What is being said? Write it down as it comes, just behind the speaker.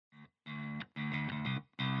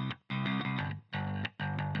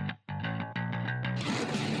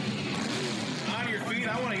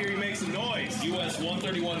US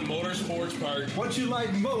 131 Motorsports Park. What you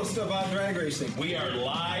like most about drag racing? We are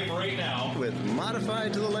live right now with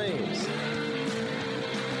Modified to the Lanes.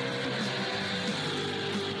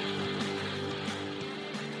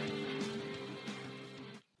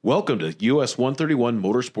 Welcome to US 131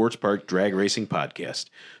 Motorsports Park Drag Racing Podcast.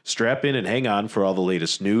 Strap in and hang on for all the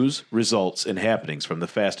latest news, results, and happenings from the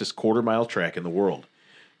fastest quarter-mile track in the world.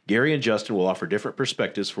 Gary and Justin will offer different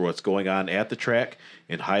perspectives for what's going on at the track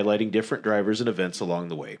and highlighting different drivers and events along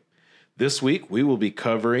the way. This week, we will be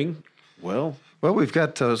covering, Well, we've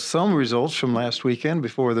got some results from last weekend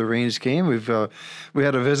before the rains came. We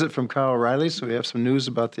had a visit from Kyle Riley, so we have some news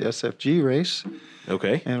about the SFG race.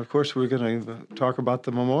 Okay. And, of course, we're going to talk about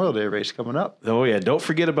the Memorial Day race coming up. Oh, yeah. Don't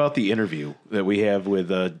forget about the interview that we have with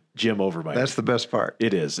Jim Overmeyer. That's the best part.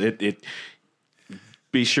 It is.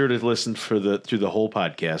 Be sure to listen through the whole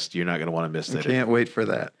podcast. You're not going to want to miss that. Can't wait for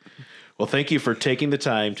that. Well, thank you for taking the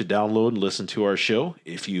time to download and listen to our show.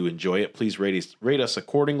 If you enjoy it, please rate us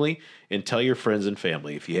accordingly and tell your friends and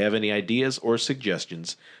family. If you have any ideas or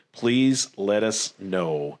suggestions, please let us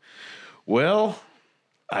know. Well,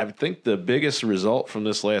 I think the biggest result from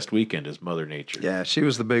this last weekend is Mother Nature. Yeah, she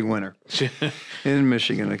was the big winner in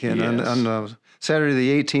Michigan again. Yes. On Saturday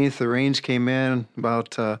the 18th, the rains came in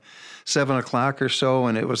about 7 o'clock or so,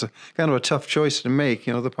 and it was kind of a tough choice to make.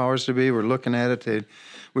 You know, the powers to be were looking at it.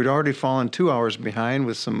 We'd already fallen 2 hours behind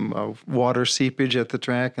with some water seepage at the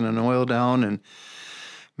track and an oil down, and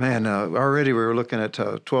man, already we were looking at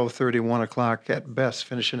 12:30, 1 o'clock at best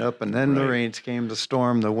finishing up, and then the rains came, the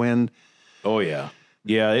storm, the wind. Oh, yeah.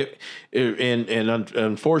 Yeah,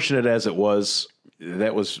 unfortunate as it was,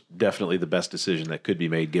 that was definitely the best decision that could be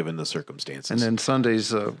made given the circumstances. And then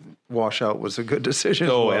Sunday's washout was a good decision.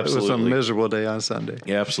 Oh, absolutely. Absolutely. It was a miserable day on Sunday.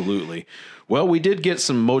 Yeah, absolutely. Well, we did get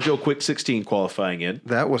some Mojo Quick 16 qualifying in.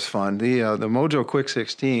 That was fun. The Mojo Quick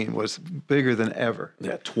 16 was bigger than ever.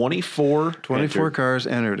 Yeah, 24 cars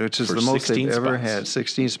entered, which is the most they've ever had.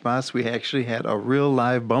 16 spots. We actually had a real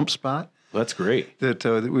live bump spot. That's great. That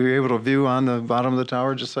we were able to view on the bottom of the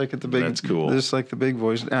tower, just like at the big. That's cool. Just like the big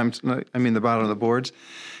boys. I mean, the bottom of the boards.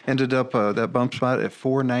 Ended up that bump spot at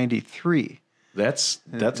 493. That's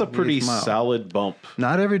a pretty solid bump.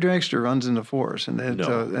 Not every dragster runs in the fours, and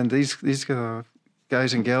and these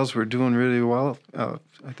guys and gals were doing really well.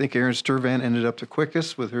 I think Erin Sturvan ended up the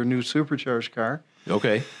quickest with her new supercharged car.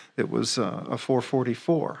 Okay. It was a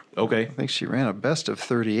 444. Okay. I think she ran a best of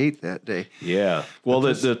 38 that day. Yeah. Well,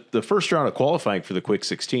 the first round of qualifying for the Quick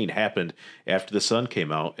 16 happened after the sun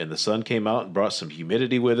came out, and the sun came out and brought some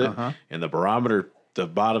humidity with it, and the barometer, the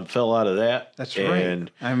bottom fell out of that. That's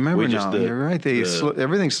and right. I remember now. You're right.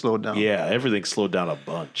 Everything slowed down. Yeah, everything slowed down a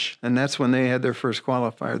bunch. And that's when they had their first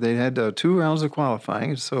qualifier. They had 2 rounds of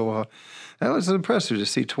qualifying, so that was impressive to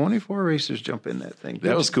see 24 racers jump in that thing.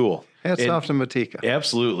 That was cool. Hats off to Matika.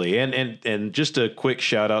 Absolutely. And just a quick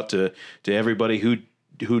shout out to everybody who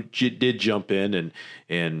did jump in,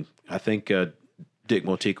 and I think Dick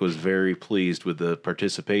Motika was very pleased with the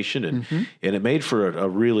participation, and it made for a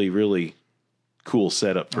really, really cool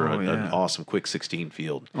setup for an awesome Quick 16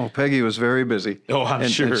 field. Oh, Peggy was very busy. Oh, I'm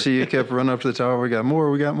sure. And she kept running up to the tower. We got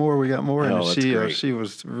more. And great. she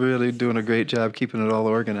was really doing a great job keeping it all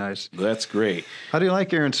organized. That's great. How do you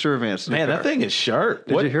like Erin Sturvan's new Man, car? that thing is sharp.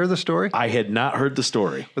 Did you hear the story? I had not heard the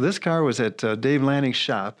story. Well, this car was at Dave Lanning's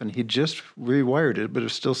shop, and he just rewired it, but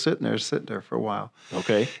it's still sitting there for a while.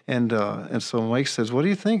 Okay. And so Mike says, "What do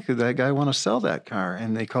you think? Did that guy want to sell that car?"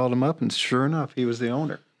 And they called him up, and sure enough, he was the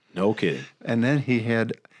owner. No kidding. And then he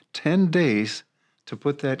had 10 days to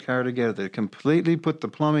put that car together, completely put the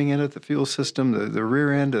plumbing in it, the fuel system, the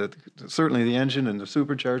rear end, certainly the engine and the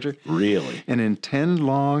supercharger. Really? And in 10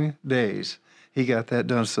 long days, he got that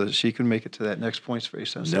done so that she could make it to that next points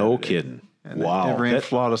race on Saturday. No kidding. And wow. It ran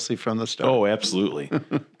flawlessly from the start. Oh, absolutely.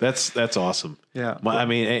 That's awesome. Yeah. I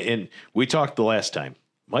mean, and we talked the last time.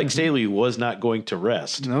 Mike Staley was not going to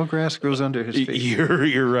rest. No grass grows under his feet.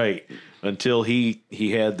 You're right. Until he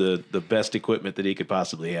had the best equipment that he could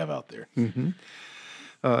possibly have out there.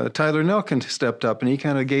 Tyler Nelkin stepped up, and he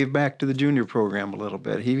kind of gave back to the junior program a little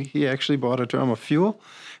bit. He actually bought a drum of fuel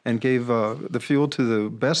and gave the fuel to the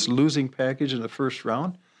best losing package in the first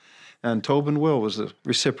round. And Tobin Will was the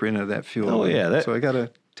recipient of that fuel. Oh, yeah. So I got a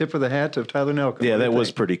tip of the hat to Tyler Nelkin. Yeah, that was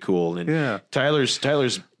pretty cool. And yeah. Tyler's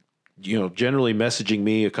generally messaging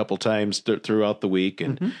me a couple times throughout the week,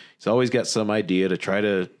 and he's always got some idea to try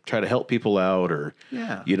to help people out, or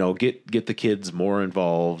get the kids more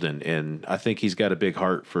involved, and I think he's got a big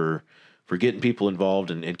heart for getting people involved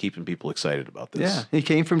and keeping people excited about this. Yeah, he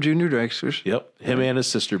came from junior dragsters. Yep, him and his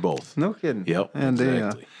sister both. No kidding. Yep, and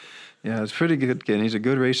exactly. Yeah, it's pretty good, and he's a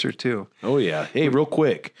good racer too. Oh yeah. Hey, real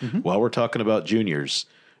quick, while we're talking about juniors,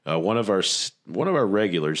 one of our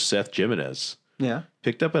regulars, Seth Jimenez, Yeah.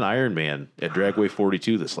 picked up an Ironman at Dragway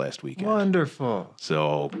 42 this last weekend. Wonderful.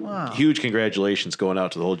 So huge congratulations going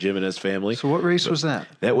out to the whole Jimenez family. So what race was that?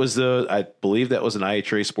 That was I believe that was an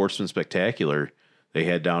IHRA Sportsman Spectacular they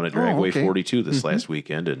had down at Dragway 42 this last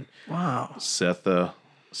weekend, and Wow. Seth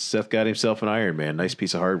got himself an Ironman. Nice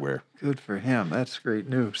piece of hardware. Good for him. That's great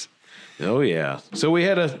news. Oh yeah. So we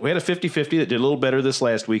had a 50-50 that did a little better this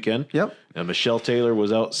last weekend. Yep. Michelle Taylor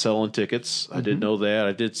was out selling tickets. I did know that.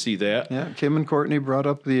 I did see that. Yeah, Kim and Courtney brought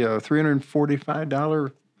up the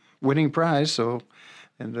 $345 winning prize. So,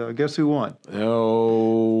 and guess who won?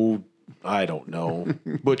 Oh, I don't know.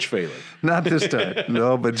 Butch Phelan. Not this time.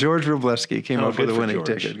 No, but George Robleski came up good with a for winning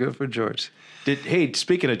George. ticket. Good for George. Hey,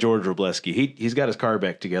 speaking of George Robleski, he's got his car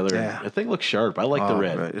back together. Yeah. The thing looks sharp. I like the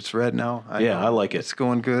red. Right. It's red now. I like it. It's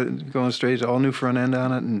going good, going straight. All new front end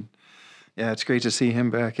on it, and yeah, it's great to see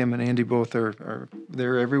him back. Him and Andy both are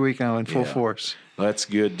there every week now in full force. That's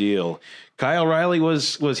a good deal. Kyle Riley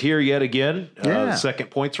was here yet again. Yeah.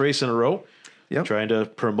 Second points race in a row. Yep. Trying to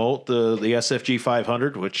promote the SFG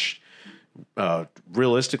 500, which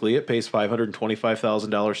realistically it pays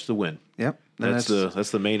 $525,000 to win. Yep. And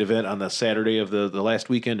That's the main event on the Saturday of the last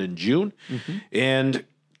weekend in June. And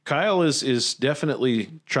Kyle is definitely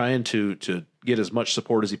trying to get as much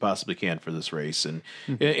support as he possibly can for this race. And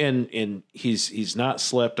and he's not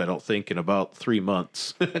slept, I don't think, in about 3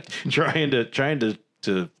 months trying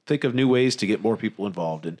to think of new ways to get more people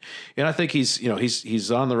involved. And I think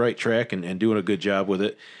he's on the right track and doing a good job with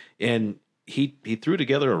it. And he threw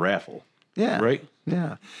together a raffle. Yeah. Right?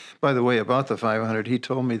 Yeah. By the way, about the 500, he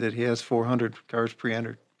told me that he has 400 cars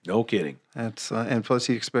pre-entered. No kidding. That's and plus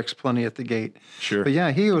he expects plenty at the gate. Sure. But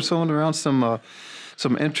yeah, he was throwing around some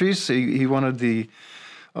entries. He wanted the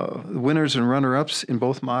winners and runner-ups in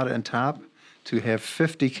both Mod and Top to have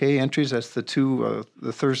 50K entries. That's the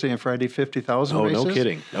Thursday and Friday 50,000 Oh, races. no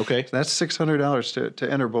kidding. Okay. That's $600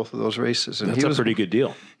 to enter both of those races. And That's a pretty good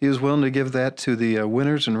deal. He was willing to give that to the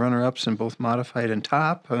winners and runner-ups in both Modified and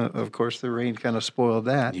Top. Of course, the rain kind of spoiled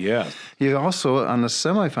that. Yeah. He also, on the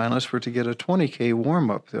semifinalists, were to get a 20K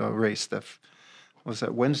warm-up race. Was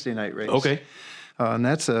that Wednesday night race? Okay. And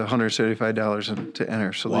that's $175 to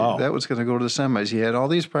enter. So Wow. that was going to go to the semis. He had all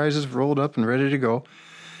these prizes rolled up and ready to go.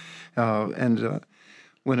 And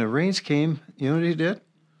when the rains came, you know what he did?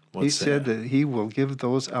 He said that he will give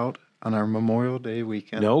those out on our Memorial Day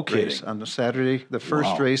weekend. No race. kidding. On the Saturday, the first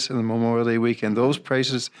Wow. race of the Memorial Day weekend. Those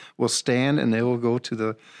prices will stand and they will go to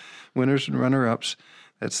the winners and runner-ups.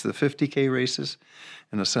 That's the 50K races.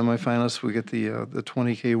 And the semifinalists will get the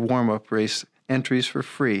 20K warm-up race entries for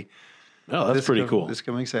free. Oh, that's pretty cool. This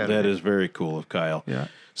coming Saturday. That is very cool of Kyle. Yeah.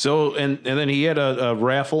 So, and then he had a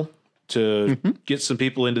raffle to get some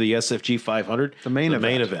people into the SFG 500. The main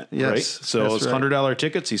event. Yes, right? So that's it's right. $100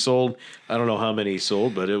 tickets. He sold, I don't know how many he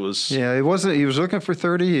sold, but it was... Yeah, it wasn't. He was looking for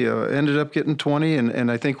 30. He ended up getting 20,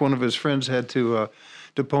 and I think one of his friends had to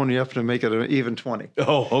pony up to make it an even 20.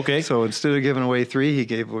 Oh, okay. So instead of giving away 3, he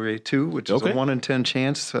gave away 2, which is Okay. a 1 in 10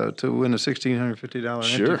 chance to win a $1,650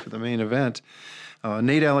 Sure. entry for the main event.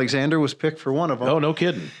 Nate Alexander was picked for one of them. Oh, no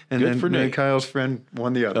kidding. And Good then, for then Nate. Kyle's friend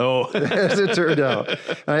won the other. Oh. As it turned out.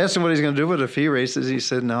 I asked him what he's going to do with it if he races. He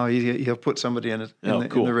said no, he'll put somebody in it in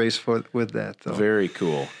cool. the race with that. Though. Very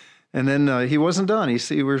cool. And then he wasn't done.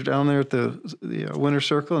 We were down there at the winner's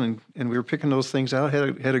circle, and we were picking those things out.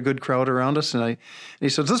 Had a good crowd around us, and he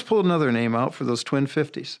said, "Let's pull another name out for those twin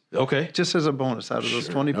 50s, Okay. just as a bonus out of those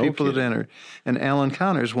Sure. 20 No people that kidding. entered." And Alan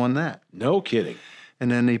Connors won that. No kidding. And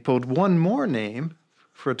then he pulled one more name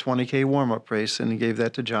for a 20K warm-up race, and he gave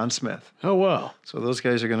that to John Smith. Oh, wow. So those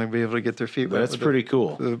guys are going to be able to get their feet wet. That's with pretty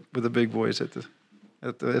cool. with the big boys at the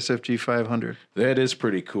SFG 500. That is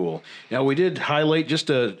pretty cool. Now, we did highlight just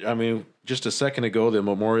a second ago, the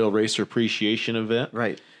Memorial Racer Appreciation event.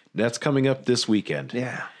 Right. That's coming up this weekend.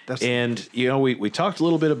 Yeah. And, we talked a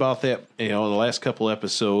little bit about that, in the last couple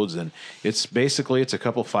episodes, and it's a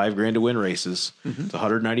couple $5,000 to win races. Mm-hmm. It's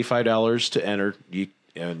 $195 to enter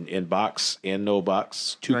in box and no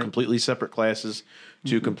box, 2 Right. completely separate classes,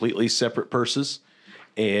 2 completely separate purses.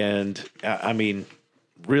 And, it's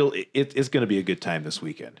going to be a good time this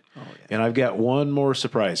weekend. Oh, yeah. And I've got one more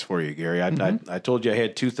surprise for you, Gary. I told you I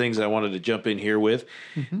had 2 things I wanted to jump in here with.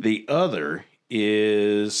 The other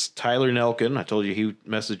is Tyler Nelkin. I told you he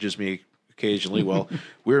messages me occasionally. Well,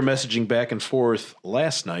 we were messaging back and forth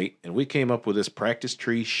last night, and we came up with this practice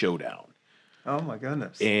tree showdown. Oh, my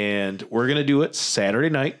goodness. And we're going to do it Saturday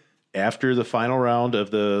night after the final round of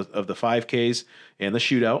the 5Ks and the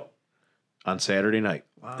shootout. on Saturday night.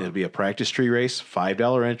 Wow. It'll be a practice tree race,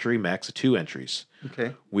 $5 entry, max of 2 entries.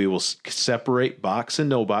 Okay. We will separate box and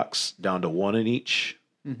no box down to one in each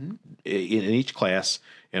in each class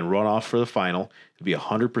and run off for the final. It'll be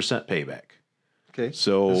 100% payback. Okay.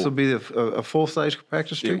 So this will be a full-size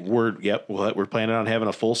practice tree? We're planning on having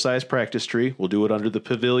a full-size practice tree. We'll do it under the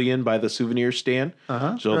pavilion by the souvenir stand.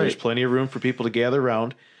 So there's plenty of room for people to gather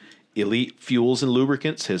around. Elite Fuels and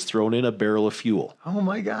Lubricants has thrown in a barrel of fuel. Oh,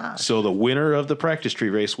 my gosh. So the winner of the practice tree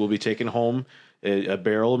race will be taking home a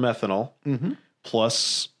barrel of methanol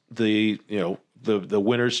plus the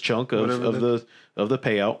winner's chunk of the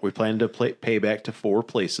payout. We plan to pay back to 4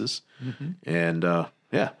 places, and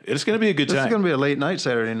it's going to be a good time. It's going to be a late night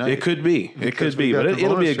Saturday night. It could be, but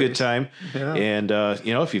it'll be a good time. Yeah. And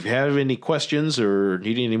if you have any questions or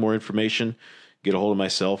need any more information, get a hold of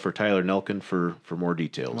myself or Tyler Nelkin for more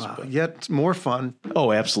details. Wow. Yet more fun.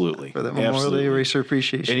 Oh, absolutely. For the Memorial Day Racer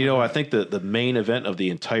Appreciation. And I think the main event of the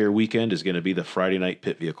entire weekend is going to be the Friday night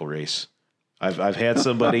pit vehicle race. I've had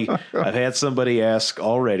somebody ask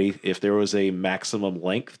already if there was a maximum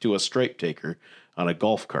length to a stripe taker on a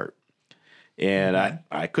golf cart. And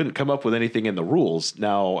I couldn't come up with anything in the rules.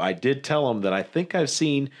 Now, I did tell them that I think I've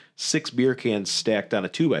seen 6 beer cans stacked on a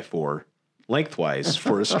 2x4 lengthwise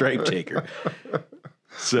for a stripe taker.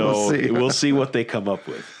 So we'll see what they come up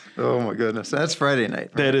with. Oh, my goodness. That's Friday night.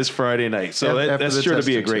 Right? That is Friday night. So that's sure to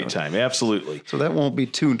be a great time. Absolutely. So that won't be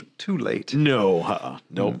too late. No.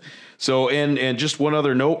 Nope. So, and just one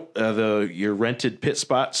other note, your rented pit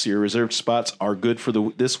spots, your reserved spots are good for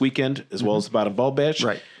this weekend as well as the Bottom Bulb Bash.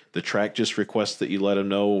 Right. The track just requests that you let them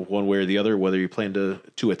know one way or the other whether you plan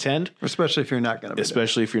to attend. Especially if you're not going to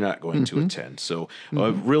if you're not going to attend. So I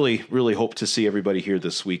really, really hope to see everybody here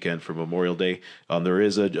this weekend for Memorial Day. There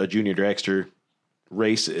is a junior dragster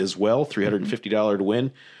race as well, $350 to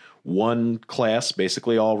win. One class,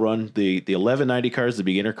 basically all run. The 1190 cars, the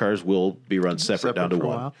beginner cars, will be run separate down to one.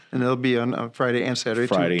 While. And they'll be on Friday and Saturday.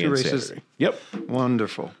 Two races. Saturday. Yep.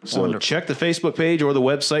 Wonderful. So check the Facebook page or the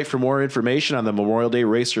website for more information on the Memorial Day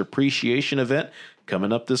Racer Appreciation event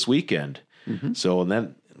coming up this weekend. So and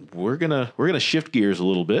then we're gonna shift gears a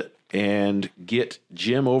little bit and get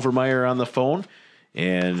Jim Overmeyer on the phone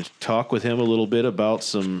and talk with him a little bit about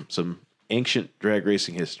some ancient drag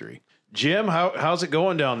racing history. Jim, how's it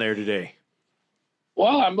going down there today?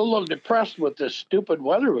 Well, I'm a little depressed with this stupid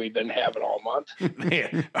weather we've been having all month.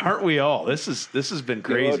 Man, aren't we all? This has been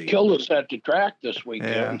crazy. It killed us at the track this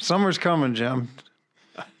weekend. Yeah, summer's coming, Jim.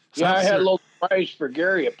 Yeah, I had a little surprise for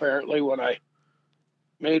Gary apparently when I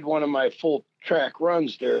made one of my full track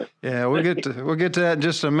runs there. Yeah, we'll get to that in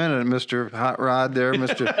just a minute, Mr. Hot Rod there,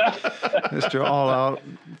 Mr. All Out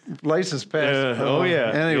license pass.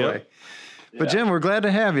 Anyway. Yep. But Jim, we're glad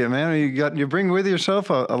to have you, man. You bring with yourself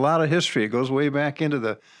a lot of history. It goes way back into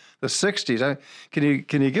the 60s. Can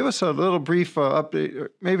you give us a little brief update,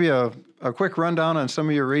 maybe a quick rundown on some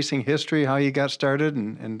of your racing history, how you got started,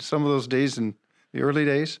 and some of those days in the early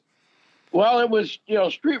days? Well, it was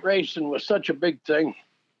street racing was such a big thing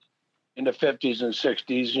in the 50s and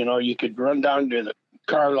 60s. You could run down to the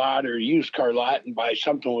car lot or used car lot and buy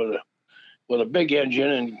something with a big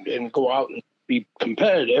engine and go out and be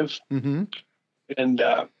competitive. And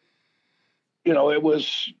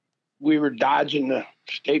we were dodging the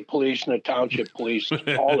state police and the township police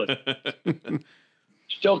all it.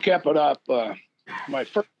 Still kept it up. My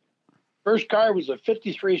first car was a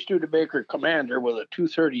 53 Studebaker Commander with a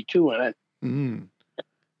 232 in it.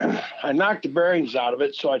 I knocked the bearings out of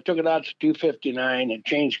it, so I took it out to 259 and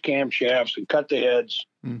changed camshafts and cut the heads.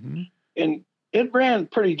 And it ran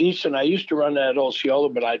pretty decent. I used to run that Osceola,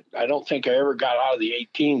 but I don't think I ever got out of the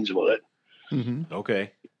 18s with it.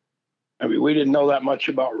 Okay. I mean, we didn't know that much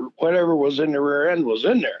about whatever was in the rear end was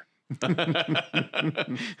in there.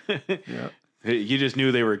 Yeah. You just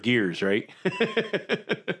knew they were gears, right?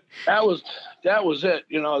 That was it.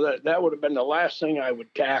 That would have been the last thing I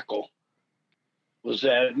would tackle was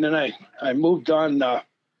that. And then I moved on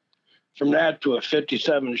from that to a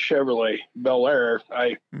 57 Chevrolet Bel Air.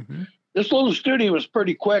 This little studio was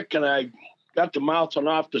pretty quick, and I got to mouthing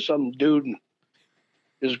off to some dude and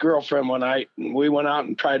his girlfriend one night, and we went out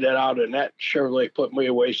and tried that out, and that Chevrolet put me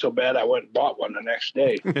away so bad I went and bought one the next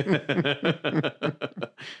day.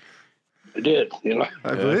 I did,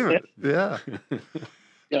 I believe it. Yeah.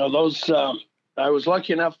 I was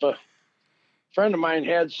lucky enough, a friend of mine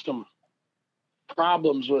had some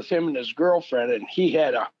problems with him and his girlfriend, and he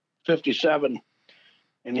had a 57,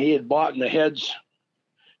 and he had bought in the heads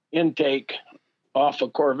intake off a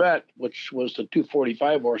Corvette, which was the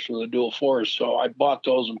 245 horse with the dual floors. So I bought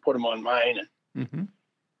those and put them on mine and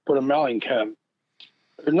put a melting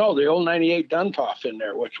or no, the old 98 Duntov in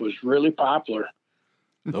there, which was really popular.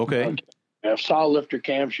 Okay. A solid lifter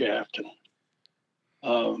camshaft.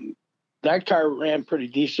 And that car ran pretty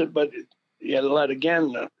decent, but you had to let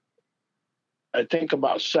again. I think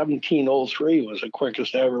about 1703 was the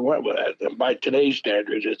quickest I ever went with that. And by today's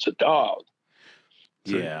standards, it's a dog.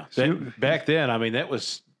 Yeah. Back then, I mean, that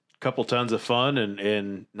was a couple tons of fun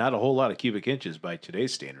and not a whole lot of cubic inches by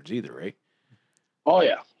today's standards either, right? Oh,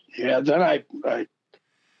 yeah. Yeah. Then I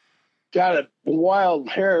got a wild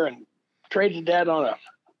hair and traded that on a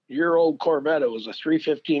year-old Corvette. It was a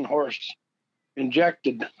 315 horse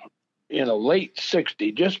injected in a late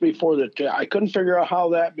 60, just before I couldn't figure out how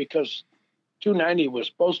that, because 290 was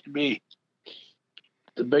supposed to be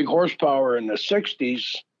the big horsepower in the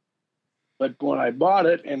 60s. But when I bought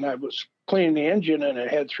it and I was cleaning the engine and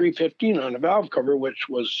it had 315 on the valve cover, which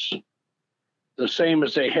was the same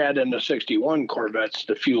as they had in the 61 Corvettes,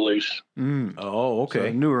 the Fuelies. Oh,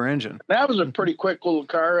 okay. So newer engine. That was a pretty quick little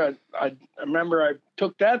car. I remember I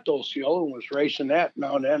took that to Osceola and was racing that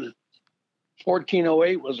now and then.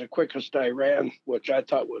 1408 was the quickest I ran, which I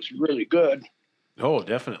thought was really good. Oh,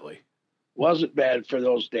 definitely. Wasn't bad for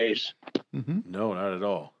those days. Mm-hmm. No, not at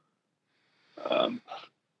all.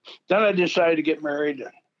 Then I decided to get married.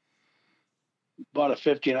 Bought a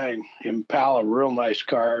 59 Impala, real nice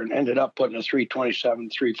car, and ended up putting a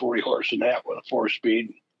 327, 340 horse in that with a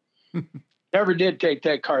 4-speed. Never did take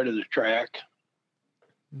that car to the track.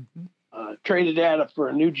 Traded that up for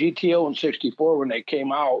a new GTO in 64 when they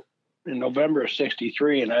came out in November of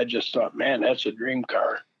 63, and I just thought, man, that's a dream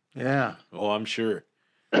car. Yeah. Oh, I'm sure.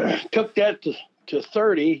 Took that to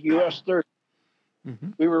 30, US 30. Mm-hmm.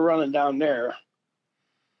 We were running down there,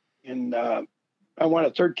 and I went a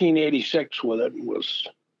 1386 with it and was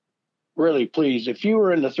really pleased. If you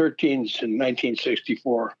were in the 13s in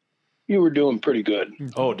 1964, you were doing pretty good.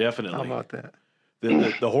 Oh, definitely. How about that?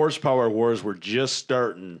 The horsepower wars were just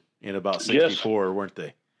starting in about 64, weren't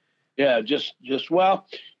they? Yeah, just well,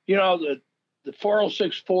 you know, the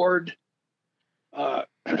 406 Ford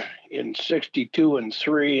in 62 and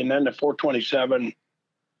 3, and then the 427,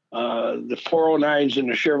 the 409s and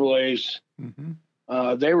the Chevrolets,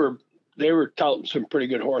 they were touting some pretty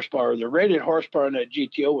good horsepower. The rated horsepower in that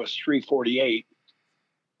GTO was 348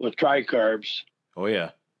 with tri-carbs. Oh, yeah.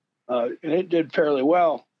 And it did fairly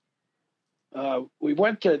well. We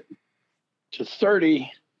went to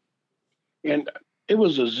 30, and it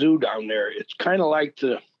was a zoo down there. It's kind of like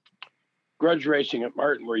the grudge racing at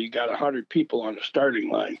Martin, where you got 100 people on the starting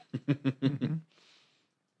line.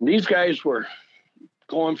 These guys were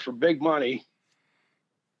going for big money,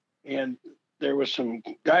 and there was some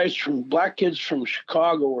guys black kids from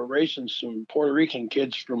Chicago were racing some Puerto Rican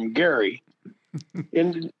kids from Gary.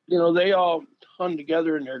 And, you know, they all hung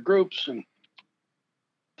together in their groups, and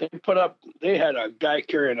they had a guy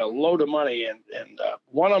carrying a load of money, and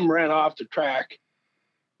one of them ran off the track.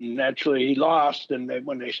 And naturally, he lost, and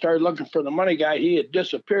when they started looking for the money guy, he had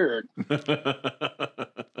disappeared.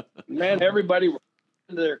 Man, everybody were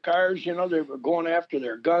into their cars, you know, they were going after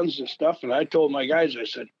their guns and stuff. And I told my guys, I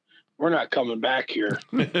said, we're not coming back here.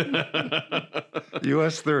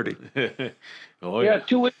 US 30. Oh, yeah,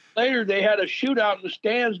 2 weeks later, they had a shootout in the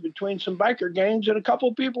stands between some biker gangs, and a couple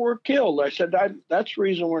of people were killed. I said, that's the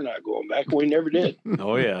reason we're not going back. We never did.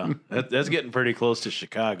 Oh, yeah. That's getting pretty close to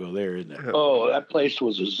Chicago there, isn't it? Oh, that place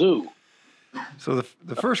was a zoo. So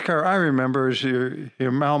the first car I remember is your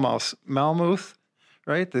Malmuth,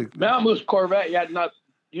 right? The Malmuth Corvette. Yeah,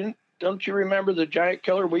 don't you remember the Giant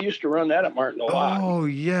Killer? We used to run that at Martin a lot. Oh,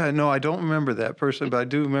 yeah. No, I don't remember that personally, but I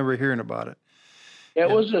do remember hearing about it. It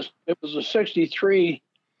was a 63.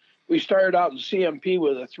 We started out in CMP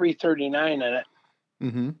with a 339 in it.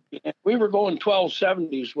 Mm-hmm. And we were going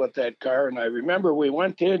 1270s with that car. And I remember we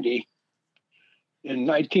went to Indy in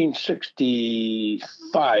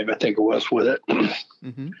 1965, I think it was, with it.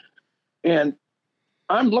 Mm-hmm. And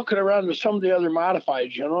I'm looking around at some of the other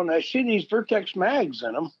modifieds, you know, and I see these Vertex mags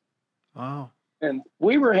in them. Wow. And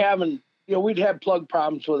we were having, you know, we'd had plug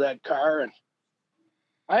problems with that car. And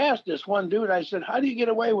I asked this one dude, I said, how do you get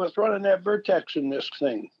away with running that Vertex in this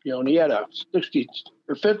thing? You know, and he had a 60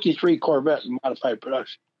 or 53 Corvette in modified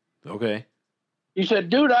production. Okay. He said,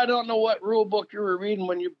 dude, I don't know what rule book you were reading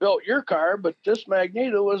when you built your car, but this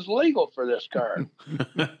Magneto was legal for this car.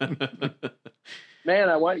 Man,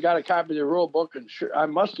 I went and got a copy of the rule book, and sure, I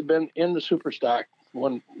must have been in the Superstock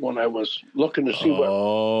when I was looking to see what.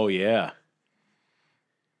 Oh, yeah.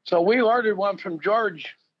 So we ordered one from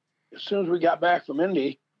George as soon as we got back from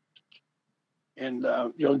Indy. And,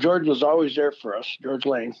 you know, George was always there for us, George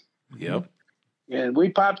Lane. Yep. And we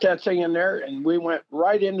popped that thing in there, and we went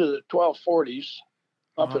right into the 1240s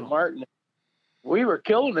up at Martin. we were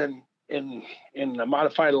killing in the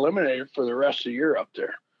modified eliminator for the rest of the year up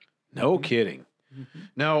there. No kidding.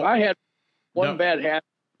 Now I had one bad habit.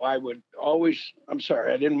 I would always. I'm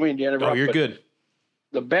sorry, I didn't mean to interrupt. Oh, you're good.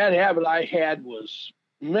 The bad habit I had was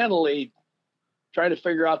mentally trying to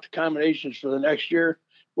figure out the combinations for the next year.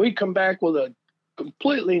 We'd come back with a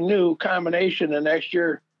completely new combination the next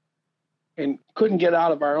year and couldn't get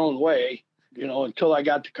out of our own way, until I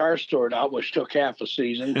got the car sorted out, which took half a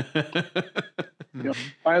season.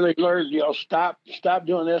 Finally learned, stop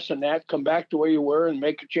doing this and that, come back to where you were and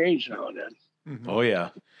make a change now and then. Oh, yeah.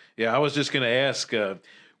 Yeah, I was just going to ask,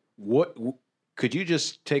 what could you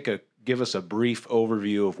just give us a brief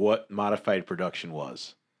overview of what modified production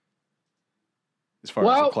was as far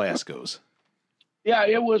as the class goes? Yeah,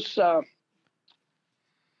 it was,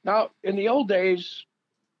 now in the old days,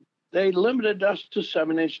 they limited us to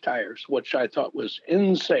 7-inch tires, which I thought was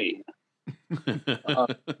insane.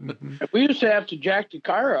 We used to have to jack the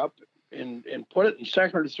car up and put it in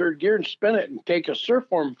second or third gear and spin it and take a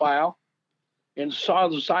surform file and saw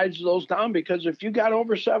the sides of those down, because if you got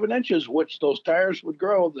over 7 inches, which those tires would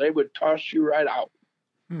grow, they would toss you right out.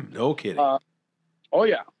 No kidding. Oh,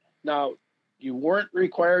 yeah. Now, you weren't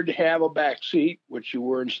required to have a back seat, which you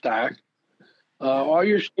were in stock. All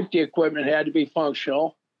your safety equipment had to be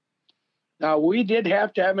functional. Now, we did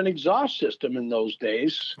have to have an exhaust system in those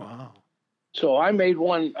days. Wow. So I made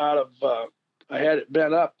one out of, I had it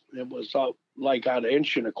bent up. It was out an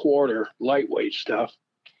inch and a quarter, lightweight stuff.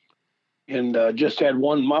 And just had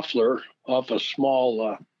one muffler off a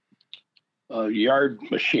small yard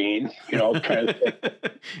machine, kind of thing.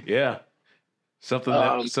 Yeah. Something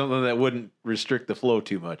that wouldn't restrict the flow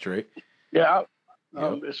too much, right? Yeah.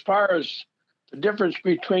 Yep. As far as the difference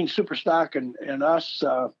between Superstock and us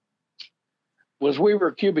was we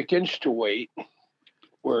were cubic inch to weight,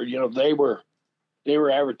 where they were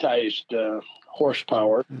advertised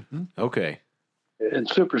horsepower. Mm-hmm. Okay. And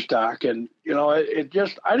Superstock, and it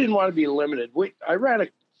just, I didn't want to be limited. I ran a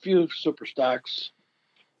few Superstocks,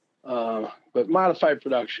 but modified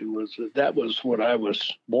production was what I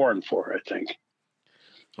was born for, I think.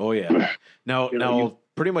 Oh yeah. Now,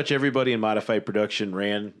 pretty much everybody in modified production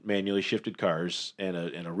ran manually shifted cars and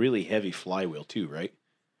a really heavy flywheel too, right?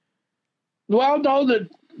 Well,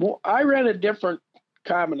 no, I ran a different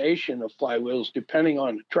combination of flywheels depending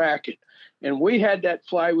on the track, and we had that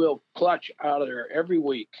flywheel clutch out of there every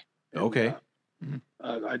week. Okay.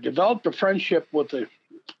 I developed a friendship with the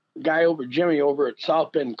guy Jimmy over at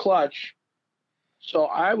South Bend Clutch. So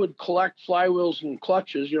I would collect flywheels and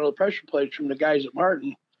clutches, the pressure plates from the guys at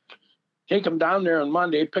Martin, take them down there on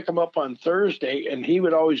Monday, pick them up on Thursday, and he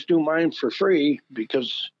would always do mine for free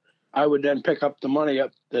because I would then pick up the money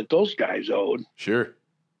up that those guys owed. Sure.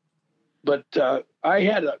 But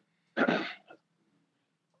I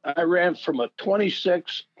ran from a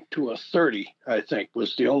 26 to a 30, I think,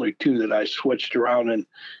 was the only two that I switched around. And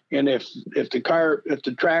if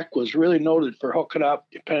the track was really noted for hooking up,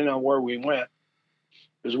 depending on where we went,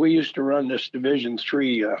 because we used to run this Division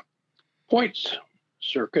III points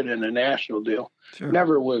circuit in a national deal. Sure.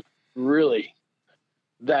 Never was really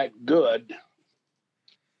that good,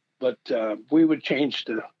 but we would change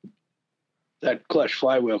to that clutch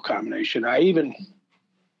flywheel combination. I even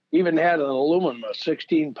had an aluminum, a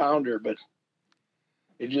 16-pounder, but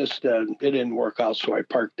it just it didn't work out, so I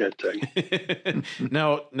parked that thing.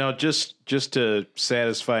 Now, just to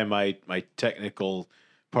satisfy my technical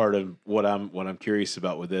part of what I'm curious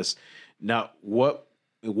about with this. Now, what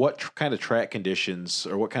kind of track conditions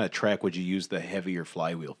or what kind of track would you use the heavier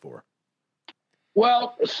flywheel for?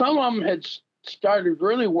 Well, some of them had started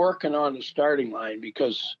really working on the starting line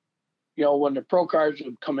because, when the pro cars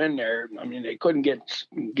would come in there, I mean, they couldn't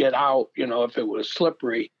get out, if it was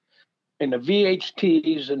slippery. And the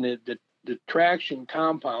VHTs and the traction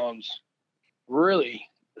compounds really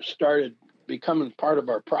started becoming part of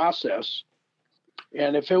our process.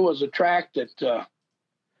 And if it was a track that,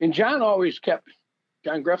 and John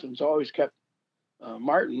Griffin's always kept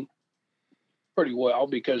Martin pretty well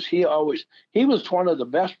because he was one of the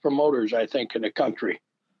best promoters, I think, in the country.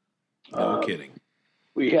 No kidding.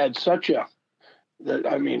 We had I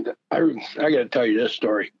got to tell you this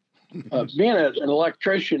story. Being an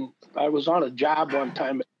electrician, I was on a job one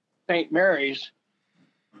time at St. Mary's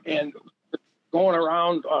and going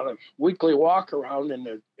around on a weekly walk around, and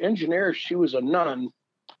the engineer, she was a nun,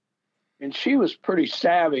 and she was pretty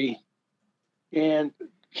savvy. And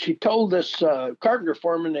she told this carpenter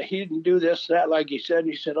foreman that he didn't do this, that, like he said. And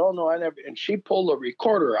he said, "Oh, no, I never." And she pulled a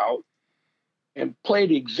recorder out and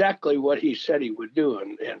played exactly what he said he would do.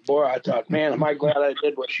 And boy, I thought, man, am I glad I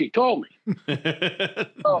did what she told me.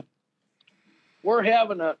 So we're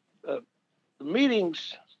having a the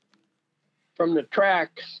meetings from the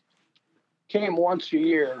track came once a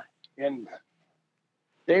year, and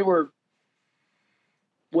they were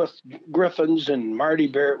with Griffins, and Marty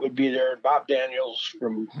Barrett would be there, and Bob Daniels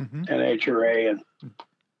from NHRA,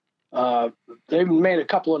 and they made a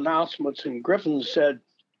couple announcements, and Griffins said,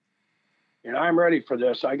 I'm ready for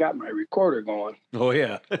this. I got my recorder going. Oh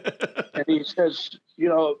yeah. And he says,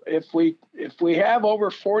 if we have over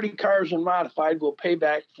 40 cars in modified, we'll pay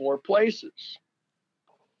back 4 places.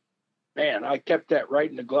 Man, I kept that right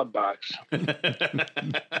in the glove box.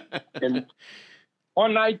 And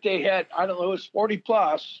one night they had, I don't know, it was 40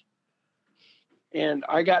 plus, and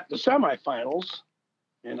I got the semifinals,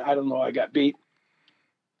 and I don't know, I got beat.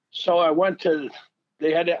 So I went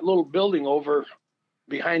they had that little building over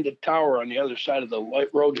behind the tower on the other side of the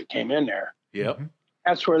road that came in there. Yep.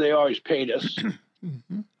 That's where they always paid us.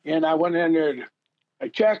 And I went in there, I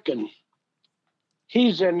checked, and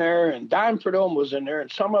he's in there, and Don Prudhomme was in there,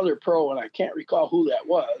 and some other pro, and I can't recall who that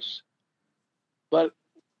was. But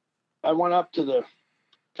I went up to the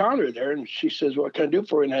counter there, and she says, "What can I do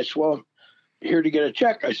for you?" And I said, "Well, I'm here to get a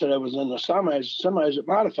check." I said I was in the semis at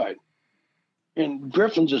modified. And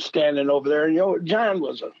Griffin's is standing over there, and John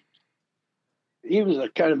was a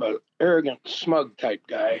kind of an arrogant, smug type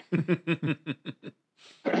guy.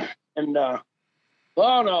 And oh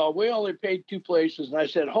no, we only paid 2 places. And I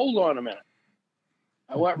said, "Hold on a minute."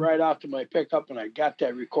 I went right out to my pickup, and I got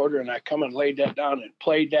that recorder, and I come and laid that down and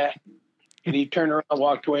played that. And he turned around,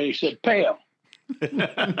 walked away, and he said, "Pay him." and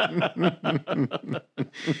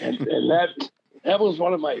that was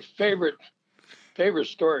one of my favorite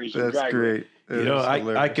stories. That's of great.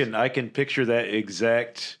 I can picture that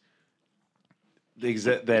exact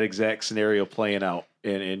scenario playing out,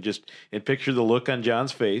 and picture the look on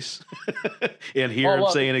John's face, and hear him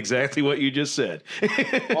saying exactly what you just said.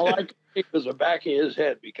 All I could see was the back of his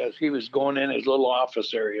head, because he was going in his little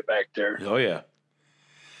office area back there. Oh yeah.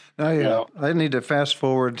 I need to fast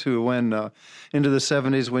forward to when into the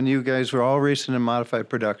 70s, when you guys were all racing in modified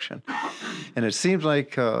production. And it seemed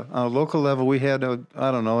like on a local level, we had,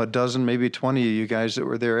 a dozen, maybe 20 of you guys that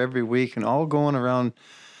were there every week, and all going around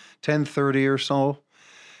 10:30 or so.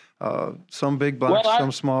 Some big blocks,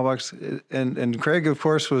 some small blocks. And Craig, of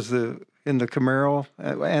course, was in the Camaro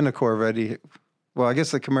and the Corvette. I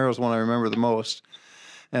guess the Camaro is one I remember the most.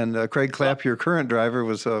 And Craig Clapp, your current driver,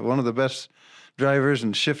 was one of the best drivers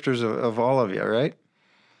and shifters of all of you, right?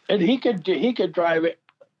 And he could drive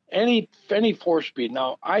any 4-speed.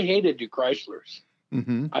 Now, I hated the Chryslers.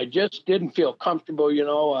 Mm-hmm. I just didn't feel comfortable,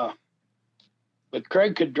 but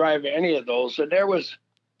Craig could drive any of those. And there was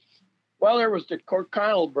the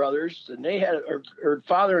Corconnell brothers, and they had, or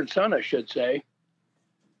father and son, I should say,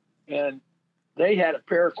 and they had a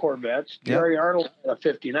pair of Corvettes. Yep. Jerry Arnold had a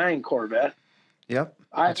 59 Corvette. Yep.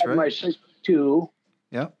 I had my 62.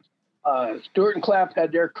 Yep. Stewart and Clapp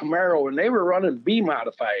had their Camaro, and they were running B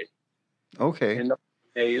modified. Okay. In those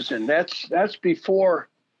days, and that's before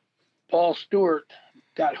Paul Stewart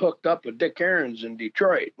got hooked up with Dick Aarons in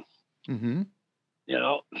Detroit. Mm-hmm.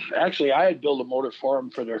 Actually, I had built a motor for him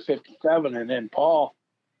for their 57, and then Paul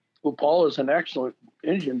is an excellent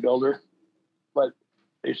engine builder, but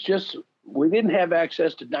it's just we didn't have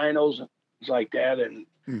access to dynos and things like that, and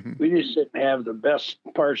we just didn't have the best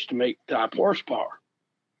parts to make top horsepower.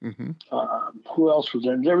 Mm-hmm. Who else was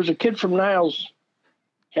in? There was a kid from Niles,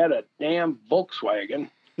 had a damn Volkswagen.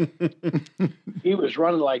 He was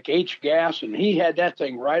running like H-gas, and he had that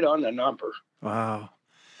thing right on the number. Wow.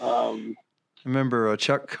 I remember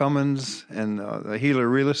Chuck Cummins and the Healer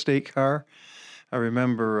real estate car. I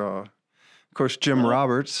remember, of course, Jim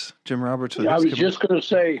Roberts. Jim Roberts was. I was just going to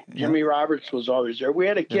say, Jimmy Roberts was always there. We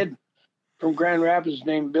had a kid from Grand Rapids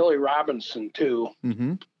named Billy Robinson too.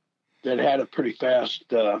 Mm-hmm. That had a pretty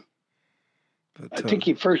fast. I think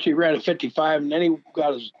he ran a 55, and then he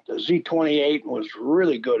got a Z28 and was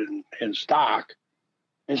really good in stock.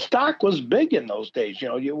 And stock was big in those days.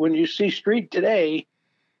 When you see street today,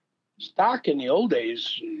 stock in the old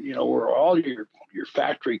days, were all your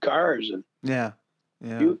factory cars. And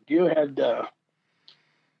you had,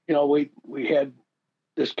 we had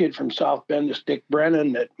this kid from South Bend, this Dick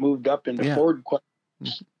Brennan, that moved up into Ford.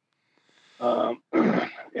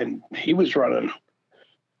 And he was running,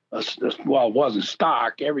 it wasn't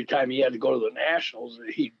stock. Every time he had to go to the Nationals,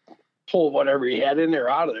 he'd pull whatever he had in there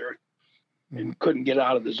out of there and couldn't get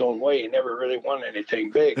out of his own way. He never really won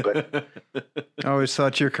anything big. But I always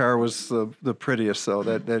thought your car was the prettiest, though.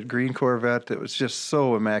 That green Corvette that was just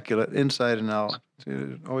so immaculate, inside and out.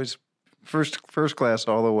 Always first class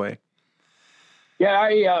all the way.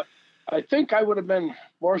 Yeah, I think I would have been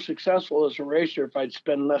more successful as a racer if I'd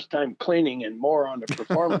spend less time cleaning and more on the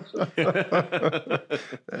performance.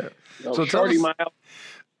 So Shorty Mile,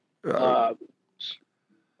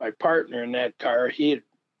 my partner in that car, he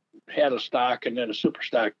had a stock and then a super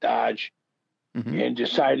stock Dodge, and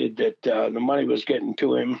decided that the money was getting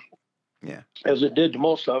to him, as it did to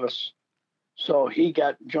most of us. So he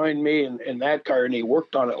joined me in that car, and he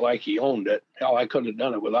worked on it like he owned it. Hell, I couldn't have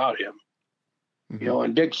done it without him.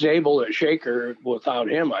 And Dick Zabel at Shaker, without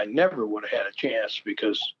him, I never would have had a chance,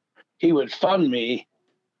 because he would fund me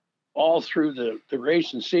all through the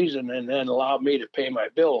racing season and then allow me to pay my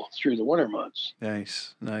bill through the winter months.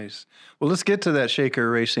 Nice. Well, let's get to that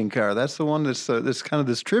Shaker racing car. That's the one that's this kind of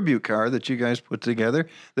this tribute car that you guys put together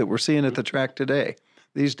that we're seeing at the track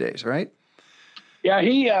these days, right?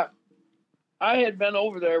 Yeah, I had been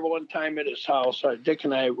over there one time at his house. Dick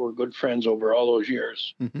and I were good friends over all those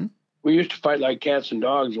years. We used to fight like cats and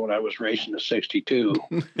dogs when I was racing the 62.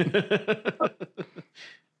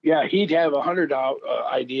 Yeah, he'd have 100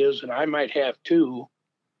 ideas, and I might have 2.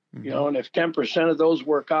 And if 10% of those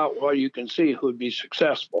work out, well, you can see who'd be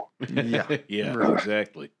successful. Yeah, right.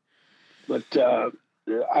 Exactly. But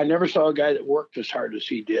I never saw a guy that worked as hard as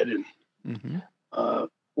he did. And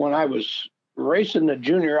when I was racing the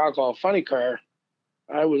junior alcohol funny car,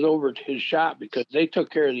 I was over at his shop because they took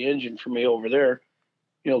care of the engine for me over there.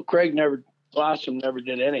 Craig Blossom never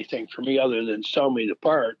did anything for me other than sell me the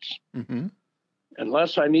parts.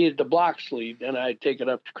 Unless I needed the block sleeve, then I'd take it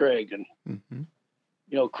up to Craig. And,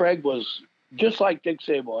 Craig was just like Dick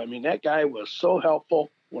Zabel. I mean, that guy was so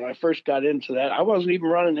helpful when I first got into that. I wasn't even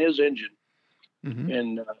running his engine.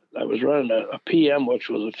 And I was running a PM, which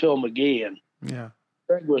was a Phil McGee. And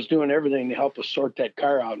Craig was doing everything to help us sort that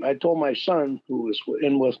car out. And I told my son, who was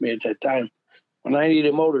in with me at that time, when I need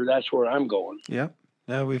a motor, that's where I'm going. Yep.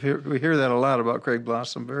 Yeah, we hear that a lot about Craig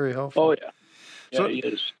Blossom. Very helpful. Oh, yeah. Yeah, he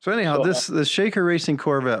is. So anyhow, this Shaker Racing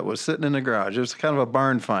Corvette was sitting in the garage. It was kind of a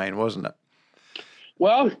barn find, wasn't it?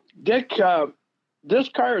 Well, Dick, this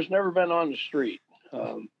car has never been on the street.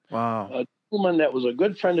 Wow. A gentleman that was a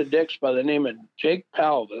good friend of Dick's by the name of Jake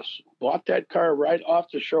Palvis bought that car right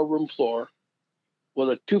off the showroom floor with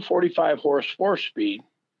a 245 horse 4-speed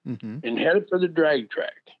and headed for the drag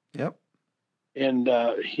track. Yep. And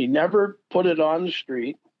he never put it on the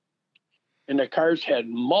street. And the cars had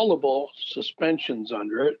multiple suspensions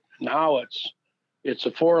under it. Now it's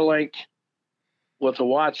a 4-link with a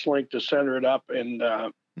Watts link to center it up, and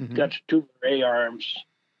got 2 A-arms.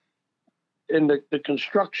 And the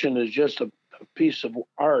construction is just a piece of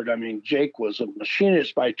art. I mean, Jake was a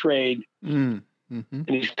machinist by trade, and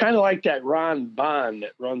he's kind of like that Ron Bond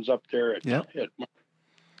that runs up there at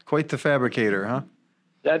Quite the fabricator, huh?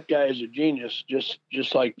 That guy is a genius, just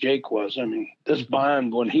like Jake was. I mean, this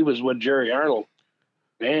Bond, when he was with Jerry Arnold,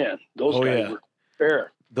 man, those guys were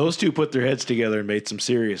fair. Those two put their heads together and made some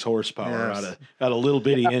serious horsepower out of little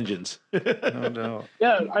bitty engines. No doubt.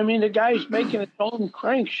 Yeah, I mean, the guy's making his own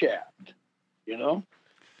crankshaft,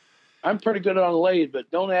 I'm pretty good on a lathe, but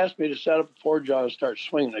don't ask me to set up a 4-jaw and start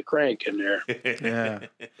swinging the crank in there. Yeah.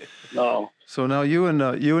 No. So now you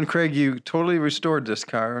and Craig, you totally restored this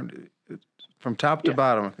car from top to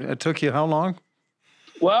bottom. It took you how long?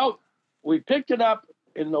 Well, we picked it up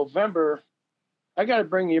in November. I got to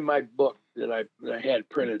bring you my book that I had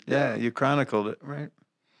printed. Yeah, you chronicled it, right?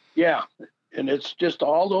 Yeah, and it's just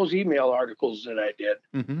all those email articles that I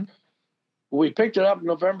did. We picked it up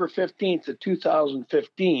November 15th of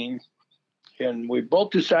 2015, and we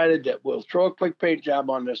both decided that we'll throw a quick paint job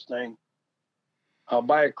on this thing. I'll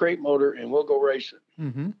buy a crate motor, and we'll go racing.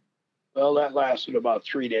 Well, that lasted about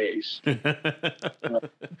 3 days.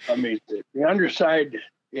 I mean, the underside,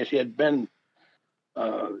 it had been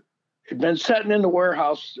sitting in the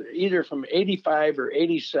warehouse either from 85 or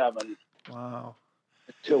 87. Wow.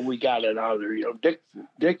 Until we got it out of there.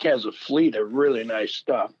 Dick has a fleet of really nice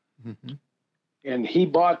stuff. And he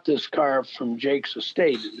bought this car from Jake's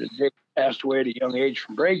estate. Jake passed away at a young age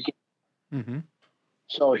from braking.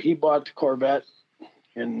 So he bought the Corvette,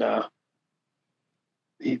 and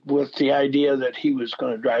with the idea that he was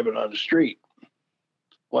going to drive it on the street.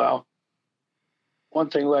 Well, one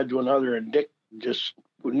thing led to another, and Dick just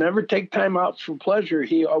would never take time out for pleasure.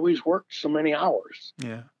 He always worked so many hours.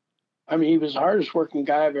 Yeah. I mean, he was the hardest working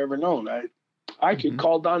guy I've ever known. I could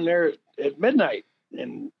call down there at midnight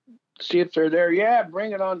and see if they're there. Yeah,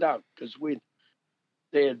 bring it on down, because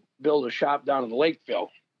they had built a shop down in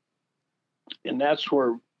Lakeville, and that's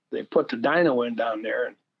where they put the dyno in down there.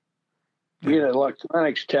 And being an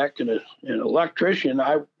electronics tech and an electrician,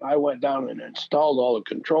 I went down and installed all the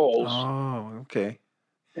controls. Oh, okay.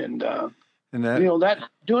 And that that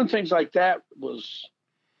doing things like that was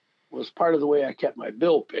was part of the way I kept my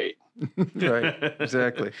bill paid. Right,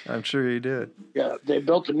 exactly. I'm sure you did. Yeah, they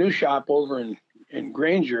built a new shop over in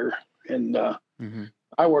Granger, and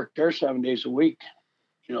I worked there 7 days a week,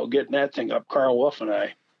 getting that thing up, Carl Wolf and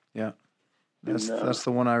I. Yeah, that's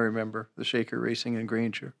the one I remember, the Shaker Racing in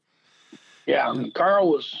Granger. Yeah, and Carl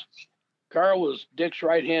was Dick's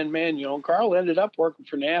right-hand man. Carl ended up working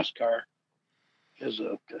for NASCAR as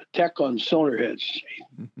a tech on cylinder heads.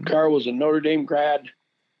 Carl was a Notre Dame grad,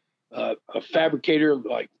 a fabricator,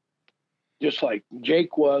 just like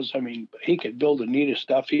Jake was. I mean, he could build the neatest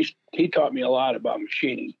stuff. He taught me a lot about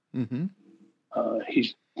machining.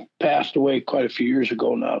 He's passed away quite a few years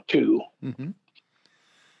ago now too.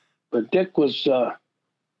 But Dick was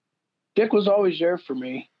always there for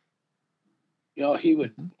me.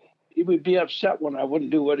 He would be upset when I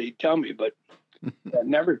wouldn't do what he'd tell me, but that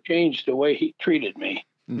never changed the way he treated me.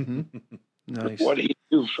 Nice. What he'd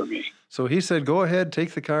do for me. So he said, "Go ahead,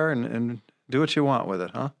 take the car and do what you want with it,"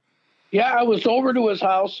 huh? Yeah, I was over to his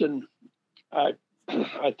house, and I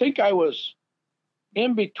think I was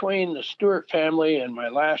in between the Stewart family and my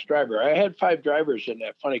last driver. I had 5 drivers in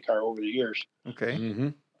that funny car over the years.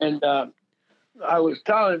 Okay. And I was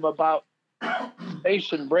telling him about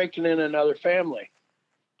Mason breaking in another family.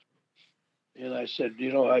 And I said,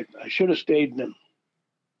 I should have stayed in them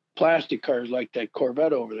plastic cars like that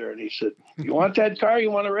Corvette over there. And he said, "You want that car?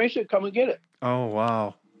 You want to race it? Come and get it." Oh,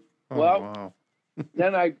 wow. Wow.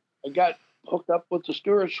 Then I got hooked up with the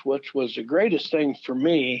Stewarts, which was the greatest thing for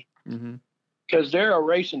me because they're a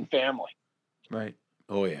racing family. Right.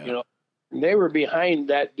 Oh, yeah. And they were behind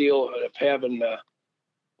that deal of having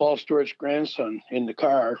Paul Stewart's grandson in the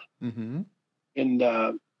car. And,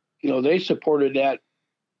 they supported that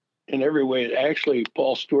in every way. Actually,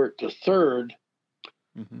 Paul Stewart III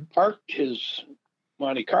parked his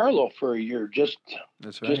Monte Carlo for a year just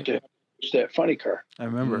to use that funny car. I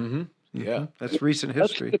remember. Yeah. That's recent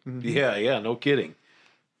history. Yeah, no kidding.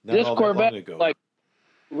 Not This all that long Corvette ago. like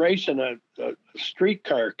racing a street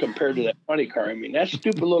car compared to that funny car. I mean, that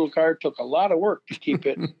stupid little car took a lot of work to keep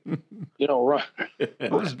it,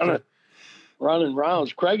 running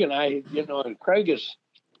rounds. Craig and I, and Craig is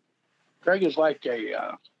like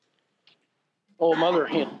a old mother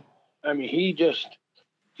hen. I mean,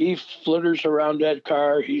 he flitters around that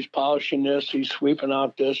car. He's polishing this. He's sweeping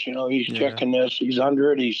out this. He's checking this. He's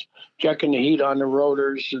under it. He's checking the heat on the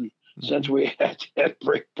rotors. And since we had that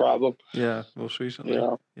brake problem. Yeah, most recently.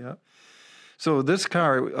 Yeah. So this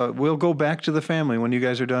car will go back to the family when you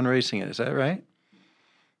guys are done racing it. Is that right?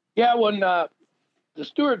 Yeah, when the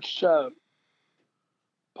Stewarts,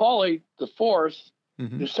 Paulie the fourth,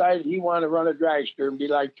 decided he wanted to run a dragster and be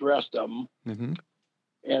like the rest of them.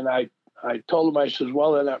 And I told him, I said,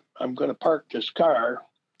 well, then I'm going to park this car.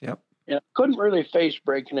 Yep. And I couldn't really face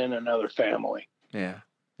breaking in another family. Yeah.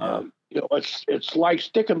 It's like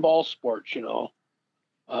stick and ball sports,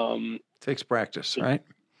 Takes practice, right?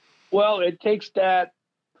 Well, it takes that,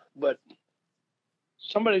 but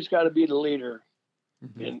somebody's got to be the leader,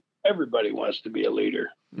 and everybody wants to be a leader.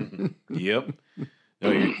 Yep.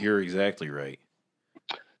 No, you're exactly right.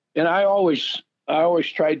 And I always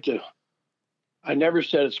tried to. I never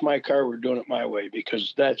said it's my car, we're doing it my way,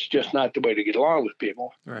 because that's just not the way to get along with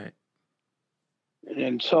people. Right.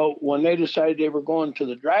 And so when they decided they were going to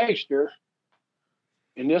the dragster,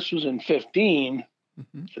 and this was in 15,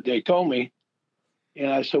 they told me,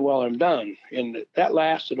 and I said, well, I'm done. And that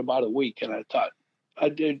lasted about a week. And I thought, I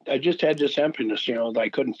just had this emptiness, that I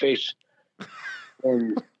couldn't face.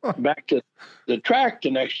 And back to the track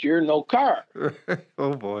the next year, no car.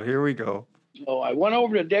 Oh boy, here we go. So I went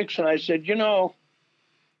over to Dick's and I said,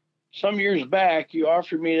 some years back, you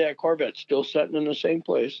offered me that Corvette, still sitting in the same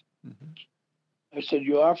place. I said,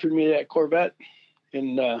 you offered me that Corvette.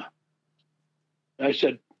 And I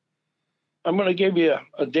said, I'm going to give you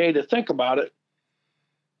a day to think about it,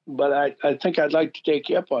 but I think I'd like to take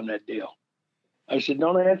you up on that deal. I said,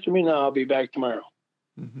 don't answer me now. I'll be back tomorrow.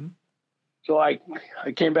 So I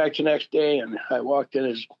came back the next day and I walked in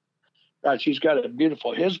his garage. He's got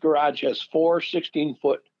his garage has 4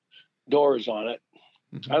 16-foot doors on it.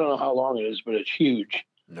 I don't know how long it is, but it's huge.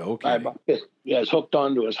 No kidding. It's hooked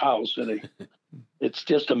onto his house, and it's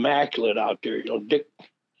just immaculate out there. Dick,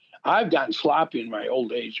 I've gotten sloppy in my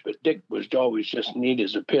old age, but Dick was always just neat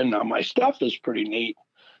as a pin. Now, my stuff is pretty neat,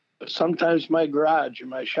 but sometimes my garage or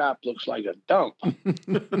my shop looks like a dump.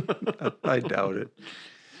 I doubt it.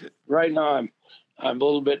 Right now, I'm a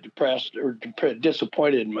little bit depressed or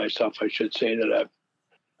disappointed in myself, I should say, that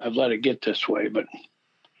I've let it get this way. But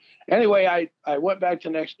anyway, I went back the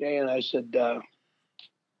next day and I said,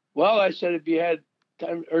 if you had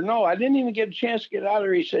time, or no, I didn't even get a chance to get out of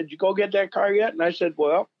there. He said, you go get that car yet? And I said,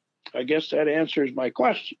 well, I guess that answers my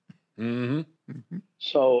question. Mm-hmm.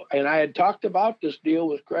 So, and I had talked about this deal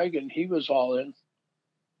with Craig, and he was all in.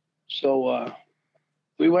 So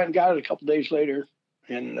we went and got it a couple days later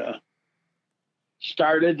and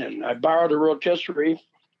started. And I borrowed a rotisserie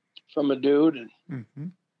from a dude, and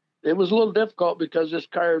it was a little difficult because this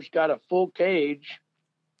car's got a full cage.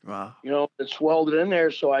 Wow. You know, it's welded in there,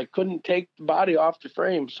 so I couldn't take the body off the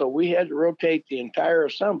frame. So we had to rotate the entire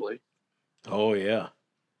assembly. Oh yeah.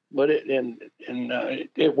 But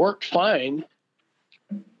it worked fine,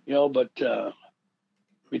 you know. But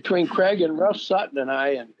between Craig and Russ Sutton and I,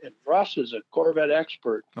 and Russ is a Corvette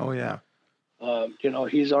expert. Oh yeah. You know,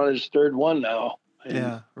 he's on his third one now. And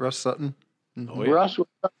Yeah, Russ Sutton. Oh, yeah. Russ would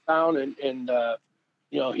come down and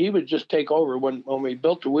you know, he would just take over when we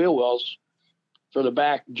built the wheel wells for the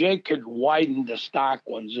back. Jake had widened the stock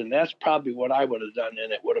ones, and that's probably what I would have done,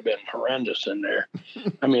 and it would have been horrendous in there.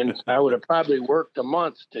 I mean, I would have probably worked a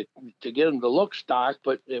month to get them to look stock,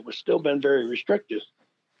 but it was still been very restrictive.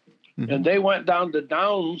 And they went down to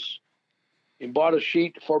Downs and bought a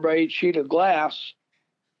 4x8 sheet of glass,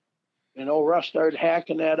 and old Russ started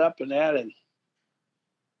hacking that up and that, and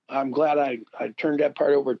I'm glad I turned that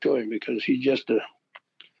part over to him, because he's just a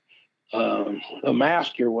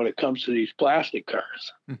master when it comes to these plastic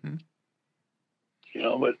cars. You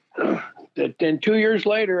know, but then 2 years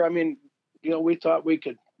later, I mean, you know, we thought we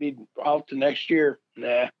could be out the next year.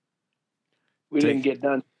 Nah, we didn't get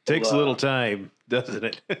done. Takes a little time, doesn't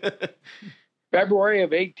it? February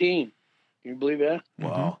of 18. Can you believe that?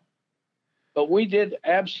 Wow. But we did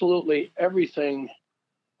absolutely everything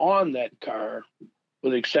on that car,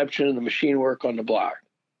 with the exception of the machine work on the block.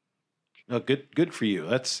 No, good for you.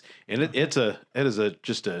 It is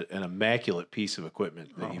just an immaculate piece of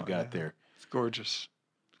equipment that you've got there. It's gorgeous.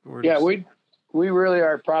 It's gorgeous. Yeah, we really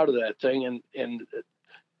are proud of that thing. And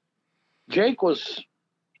Jake was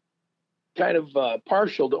kind of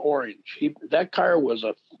partial to orange. That car was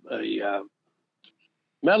a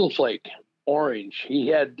metal flake orange. He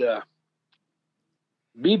had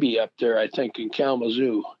BB up there, I think, in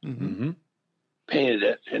Kalamazoo. Painted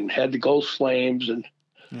it and had the ghost flames and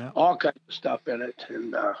all kinds of stuff in it.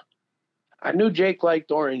 And I knew Jake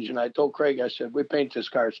liked orange, and I told Craig, I said, we paint this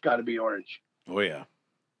car, it's got to be orange. Oh yeah.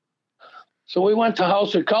 So we went to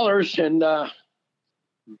House of Colors and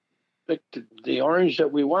picked the orange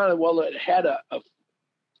that we wanted. Well, it had a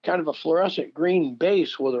kind of a fluorescent green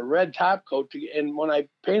base with a red top coat. And when I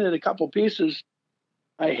painted a couple pieces,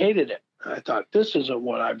 I hated it. I thought, this isn't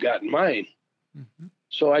what I've got in mind.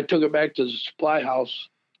 So I took it back to the supply house,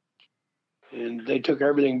 and they took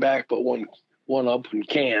everything back but one open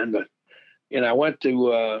can. And I went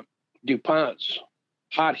to DuPont's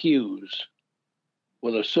Hot Hues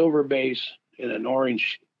with a silver base and an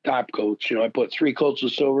orange top coat. You know, I put 3 coats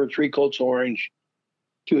of silver, 3 coats of orange,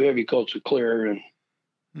 2 heavy coats of clear.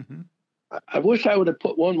 And I wish I would have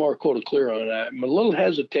put 1 more coat of clear on that. I'm a little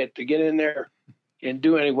hesitant to get in there and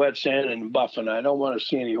do any wet sand and buffing. I don't want to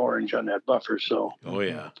see any orange on that buffer. So oh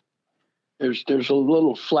yeah, there's a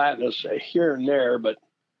little flatness here and there, but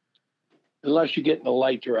unless you get in the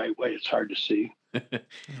light the right way, it's hard to see.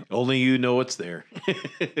 Only you know it's there.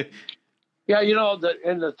 Yeah, you know,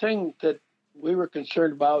 the thing that we were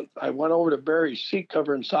concerned about, I went over to Barry's seat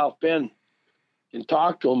cover in South Bend and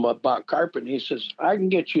talked to him about carpet, and he says, I can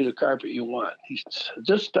get you the carpet you want. He says,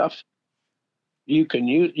 this stuff, you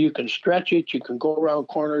can stretch it, you can go around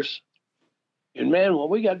corners. And man, when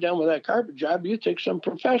we got done with that carpet job, you think some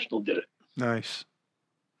professional did it. Nice.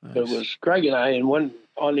 It was Craig and I, and when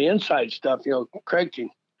on the inside stuff, you know, Craig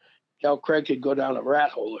could go down a rat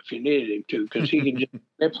hole if you needed him to, because he can just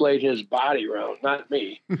manipulate his body around, not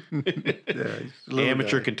me. Yeah,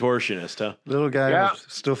 amateur contortionist, huh? Little guy, was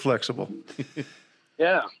still flexible.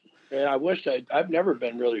 Yeah. And I wish I've never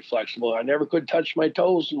been really flexible. I never could touch my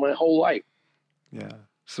toes in my whole life. Yeah.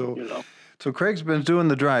 So, you know. So Craig's been doing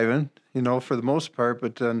the driving, you know, for the most part,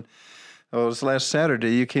 but then it was last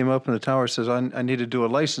Saturday you came up in the tower and says, I need to do a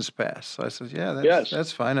license pass. So I said, yeah,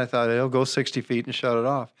 that's fine. I thought he'll go 60 feet and shut it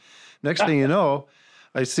off. Next thing you know,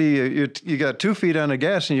 I see you got 2 feet on the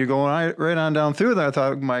gas and you're going right on down through there. I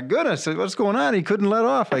thought, my goodness, what's going on? He couldn't let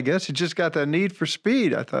off, I guess. He just got that need for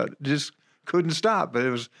speed. I thought just couldn't stop. But it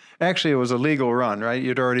was a legal run, right?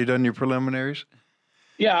 You'd already done your preliminaries?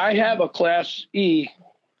 Yeah, I have a Class E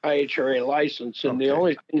IHRA license, and the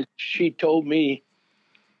only thing she told me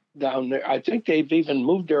down there, I think they've even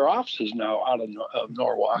moved their offices now out of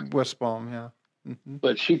Norwalk. West Palm, yeah. Mm-hmm.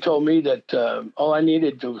 But she told me that all I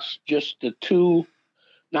needed was just the 2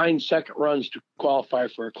 9-second runs to qualify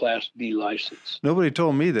for a Class B license. Nobody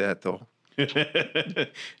told me that, though.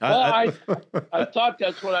 I thought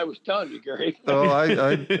that's what I was telling you, Gary. Oh,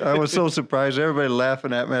 I was so surprised. Everybody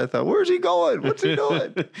laughing at me. I thought, where's he going? What's he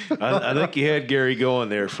doing? I think you had Gary going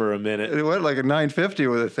there for a minute. It went like a 950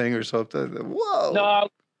 with a thing or something. Whoa. No,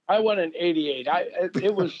 I went in 88.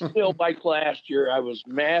 It was still like last year. I was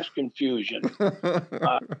mass confusion.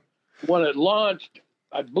 When it launched,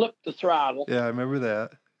 I blipped the throttle. Yeah, I remember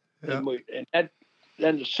that. Yeah.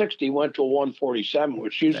 Then the 60 went to a 147,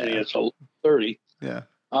 which usually it's a 30. Yeah.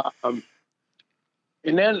 And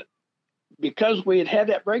then because we had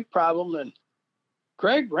that brake problem, and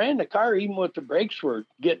Craig ran the car even with the brakes were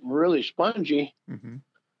getting really spongy,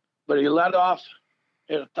 but he let off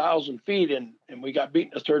at 1,000 feet, and we got beat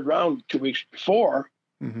in the third round 2 weeks before.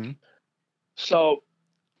 So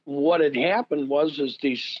what had happened was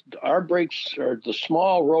our brakes, or the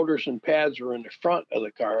small rotors and pads, are in the front of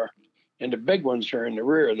the car, and the big ones are in the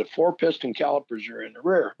rear. The 4-piston calipers are in the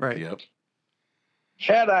rear. Right. Yep.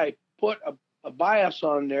 Had I put a bias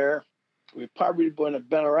on there, we probably wouldn't have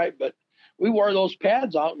been all right, but we wore those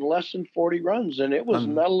pads out in less than 40 runs, and it was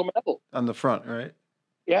metal to metal. On the front, right?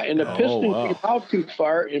 Yeah, and the piston came out too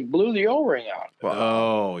far and blew the O-ring out. Wow.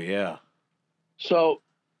 Oh, yeah. So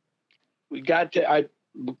I got the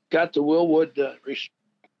Willwood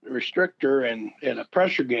restrictor and a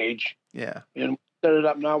pressure gauge. Yeah. And set it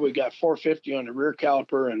up now. We got 450 on the rear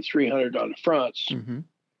caliper and 300 on the fronts.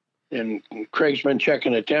 And Craig's been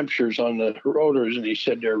checking the temperatures on the rotors, and he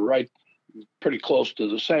said they're pretty close to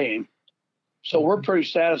the same. So we're pretty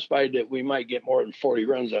satisfied that we might get more than 40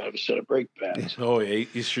 runs out of a set of brake pads. Oh, yeah.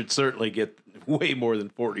 You should certainly get way more than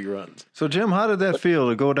 40 runs. So, Jim, how did that feel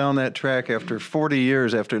to go down that track after 40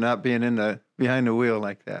 years after not being behind the wheel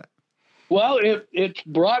like that? Well, it's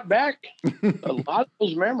brought back a lot of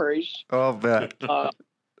those memories. I'll bet.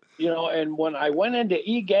 And when I went into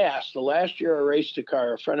E-Gas, the last year I raced a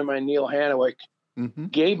car, a friend of mine, Neil Hanowick,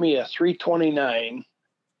 gave me a 329,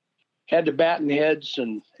 had the batten heads,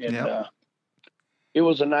 and it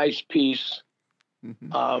was a nice piece.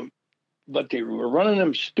 But they were running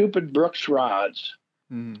them stupid Brooks rods.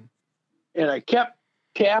 And I kept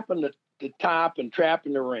tapping the top and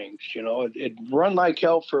trapping the rings. It'd run like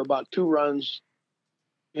hell for about 2 runs.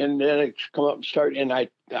 And then it come up and start, and I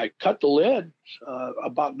cut the lid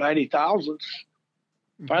about 90 thousandths.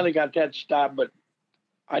 Finally got that stopped, but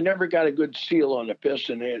I never got a good seal on the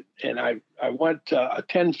piston. And I went a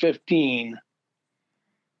 1015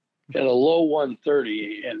 at a low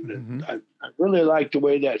 130, and I really liked the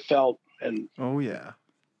way that felt. And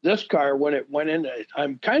this car, when it went in,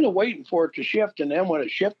 I'm kind of waiting for it to shift, and then when it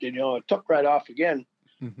shifted, it took right off again.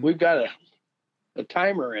 We've got a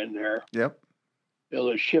timer in there. Yep.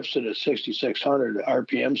 It shifts it at 6,600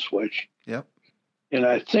 RPM switch. Yep. And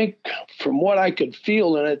I think from what I could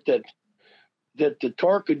feel in it that the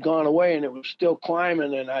torque had gone away and it was still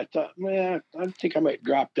climbing. And I thought, man, I think I might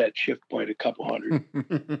drop that shift point a couple hundred.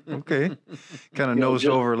 Okay. Kind of nosed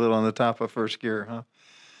over a little on the top of first gear, huh?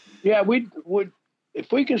 Yeah, we would.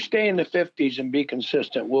 If we can stay in the 50s and be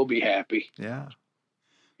consistent, we'll be happy. Yeah.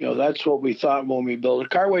 That's what we thought when we built it. The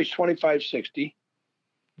car weighs 2560.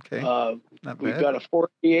 Okay. We've got a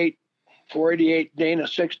 488 Dana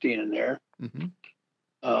 60 in there.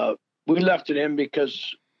 We left it in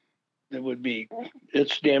because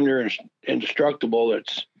it's damn near indestructible.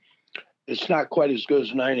 It's not quite as good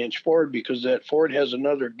as a 9-inch Ford, because that Ford has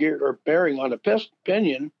another gear or bearing on the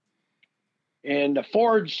pinion, and the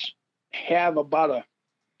Fords have about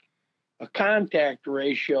a contact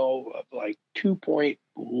ratio of like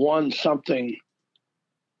 2.1 something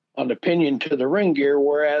on the pinion to the ring gear,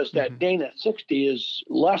 whereas that Dana 60 is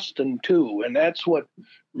less than 2, and that's what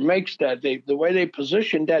makes that. The way they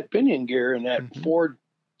positioned that pinion gear in that Ford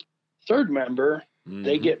third member,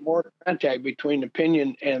 they get more contact between the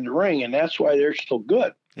pinion and the ring, and that's why they're so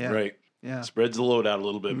good. Yeah. Right. Yeah. Spreads the load out a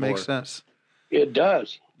little bit more. Makes sense. It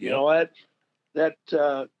does. Yep. That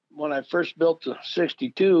when I first built the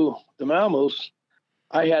 62, the Malmoos,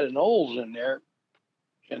 I had an Olds in there.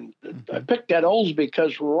 And I picked that Olds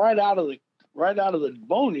because right out of the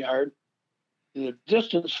boneyard, the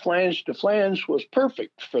distance flange to flange was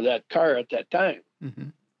perfect for that car at that time.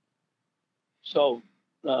 So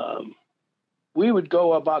we would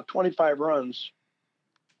go about 25 runs,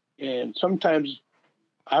 and sometimes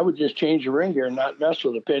I would just change the ring gear and not mess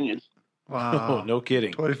with the pinion. Wow. Oh, no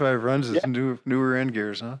kidding. 25 runs is newer end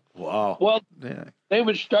gears, huh? Wow. Well, Yeah. they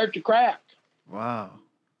would start to crack. Wow.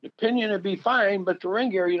 The pinion would be fine, but the ring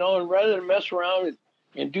gear, and rather than mess around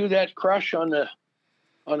and do that crush on the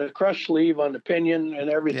crush sleeve on the pinion and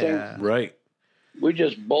everything, Right. we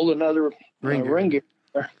just bolt another ring gear.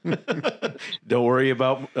 Don't worry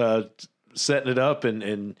about setting it up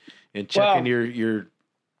and and checking Well, your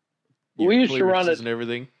we used to run clearances it, and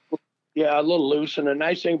everything. yeah, a little loose. And the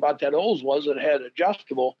nice thing about that Olds was it had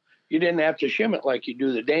adjustable. You didn't have to shim it like you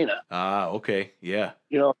do the Dana. Ah, okay, yeah,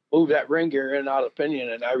 Move that ring gear in and out of pinion.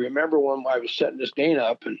 And I remember when I was setting this Dana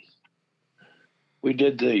up and we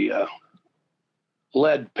did the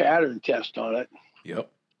lead pattern test on it. yep.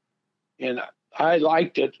 And I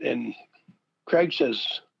liked it. And Craig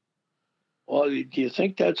says, well, do you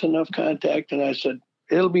think that's enough contact? And I said,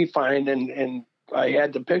 it'll be fine. And I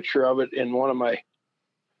had the picture of it in one of my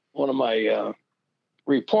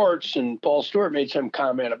reports, and Paul Stewart made some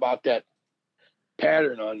comment about that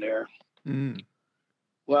pattern on there. Mm.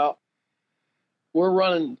 Well, we're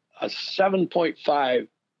running a 7.5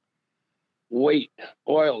 weight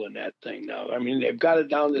oil in that thing now. I mean, they've got it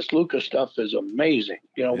down. This Lucas stuff is amazing.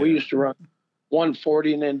 We used to run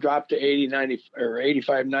 140 and then drop to 80, 90 or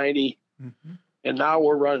 85, 90. Mm-hmm. And now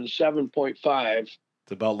we're running 7.5. It's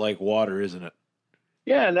about like water, isn't it?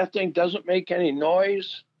 Yeah, and that thing doesn't make any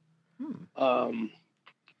noise.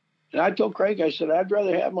 And I told Craig, I said, I'd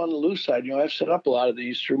rather have them on the loose side. I've set up a lot of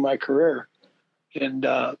these through my career. And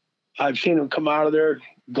I've seen them come out of there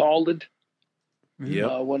galded.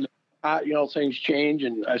 Yep. When things change.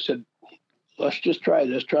 And I said, let's just try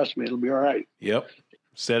this. Trust me, it'll be all right. Yep.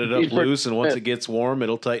 Set it up loose, and once it gets warm,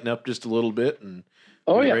 it'll tighten up just a little bit and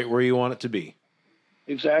be right where you want it to be.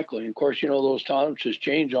 Exactly. And of course, those tolerances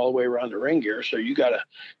change all the way around the ring gear. So you got to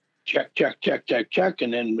check,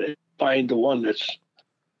 and then find the one that's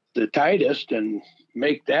the tightest and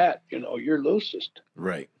make that, your loosest.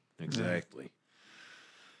 Right. Exactly.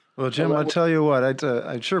 Well, Jim, I'll tell you what,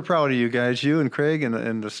 I'm sure proud of you guys, you and Craig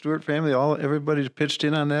and the Stewart family, everybody pitched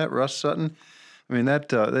in on that, Russ Sutton. I mean,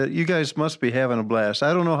 that you guys must be having a blast.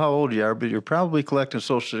 I don't know how old you are, but you're probably collecting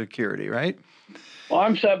Social Security, right? Well,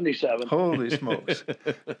 I'm 77. Holy smokes.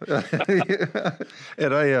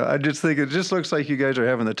 And I just think it just looks like you guys are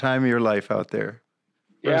having the time of your life out there.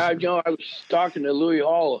 Yeah, I was talking to Louis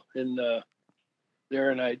Hall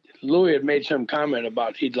there, and Louis had made some comment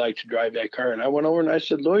about he'd like to drive that car, and I went over and I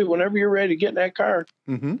said, Louis, whenever you're ready to get in that car,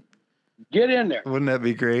 get in there. Wouldn't that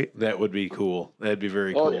be great? That would be cool. That'd be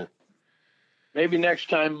very cool. Yeah. Maybe next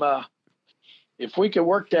time, if we could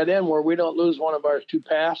work that in where we don't lose one of our 2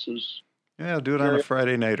 passes. Yeah, do it on a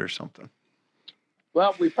Friday night or something.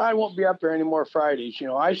 Well, we probably won't be up there any more Fridays.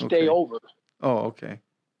 I stay over. Oh, okay.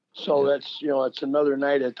 So that's, it's another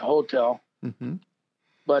night at the hotel. Mm-hmm.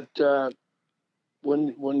 But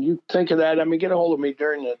when you think of that, get a hold of me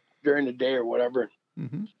during the day or whatever.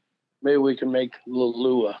 Mm-hmm. Maybe we can make a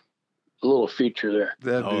little feature there.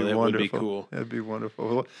 That'd be wonderful. Would be cool. That'd be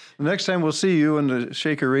wonderful. Well, the next time we'll see you in the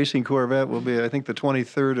Shaker Racing Corvette will be, I think, the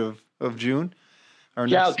 23rd of June. Our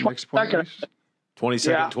next point race.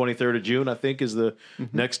 22nd, 23rd of June, I think, is the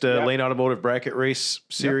next Lane Automotive Bracket Race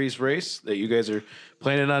Series race that you guys are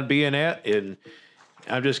planning on being at. And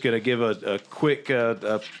I'm just going to give a quick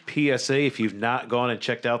PSA. If you've not gone and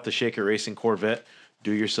checked out the Shaker Racing Corvette,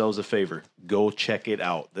 do yourselves a favor. Go check it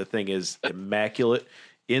out. The thing is immaculate,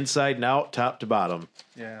 inside and out, top to bottom.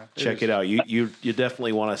 Yeah, check it out. You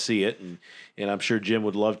definitely want to see it, and I'm sure Jim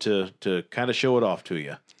would love to kind of show it off to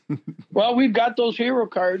you. Well, we've got those hero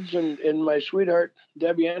cards, and my sweetheart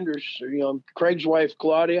Debbie Enders, Craig's wife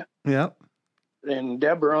Claudia, and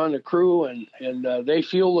Deb are on the crew, and they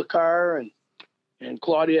fuel the car, and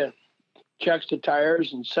Claudia checks the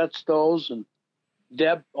tires and sets those, and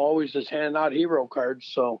Deb always is handing out hero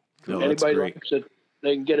cards, so anybody likes it,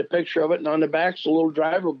 they can get a picture of it, and on the back's a little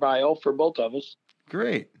driver bio for both of us.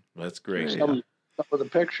 Great. That's great. Some of the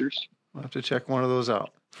pictures. We'll have to check one of those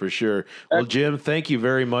out. For sure. Well, Jim, thank you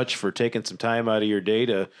very much for taking some time out of your day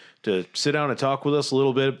to sit down and talk with us a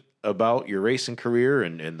little bit about your racing career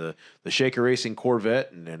and the Shaker Racing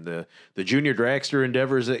Corvette and the junior dragster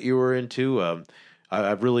endeavors that you were into.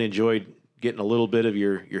 I've really enjoyed getting a little bit of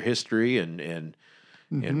your history, and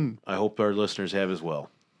I hope our listeners have as well.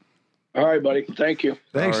 All right, buddy. Thank you.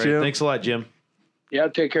 Thanks, right. Jim. Thanks a lot, Jim. Yeah,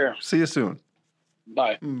 take care. See you soon.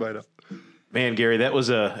 Bye. Bye now. Man, Gary, that was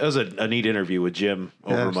a neat interview with Jim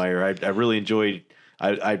Overmeyer. I really enjoyed.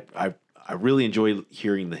 I really enjoy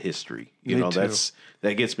hearing the history.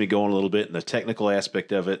 That gets me going a little bit, and the technical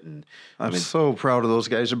aspect of it. And I'm so proud of those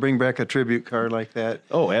guys to bring back a tribute car like that.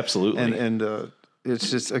 Oh, absolutely. And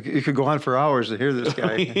it's just you could go on for hours to hear this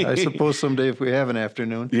guy. I suppose someday if we have an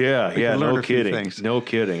afternoon. Yeah, no kidding. Things. No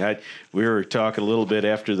kidding. We were talking a little bit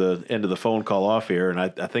after the end of the phone call off air, and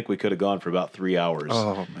I think we could have gone for about 3 hours.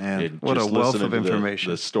 Oh man, what a wealth of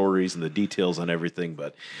information! The stories and the details on everything,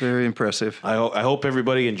 but very impressive. I hope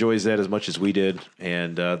everybody enjoys that as much as we did,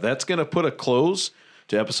 and that's going to put a close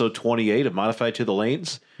to episode 28 of Modified to the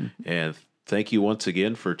Lanes. And thank you once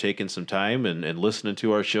again for taking some time and listening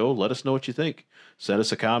to our show. Let us know what you think. Send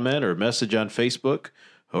us a comment or a message on Facebook.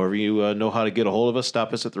 However you know how to get a hold of us,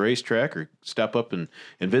 stop us at the racetrack or stop up and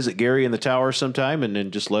visit Gary in the tower sometime and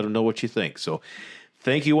then just let him know what you think. So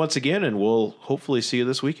thank you once again, and we'll hopefully see you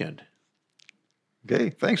this weekend.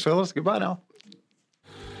 Okay, thanks, fellas. Goodbye now.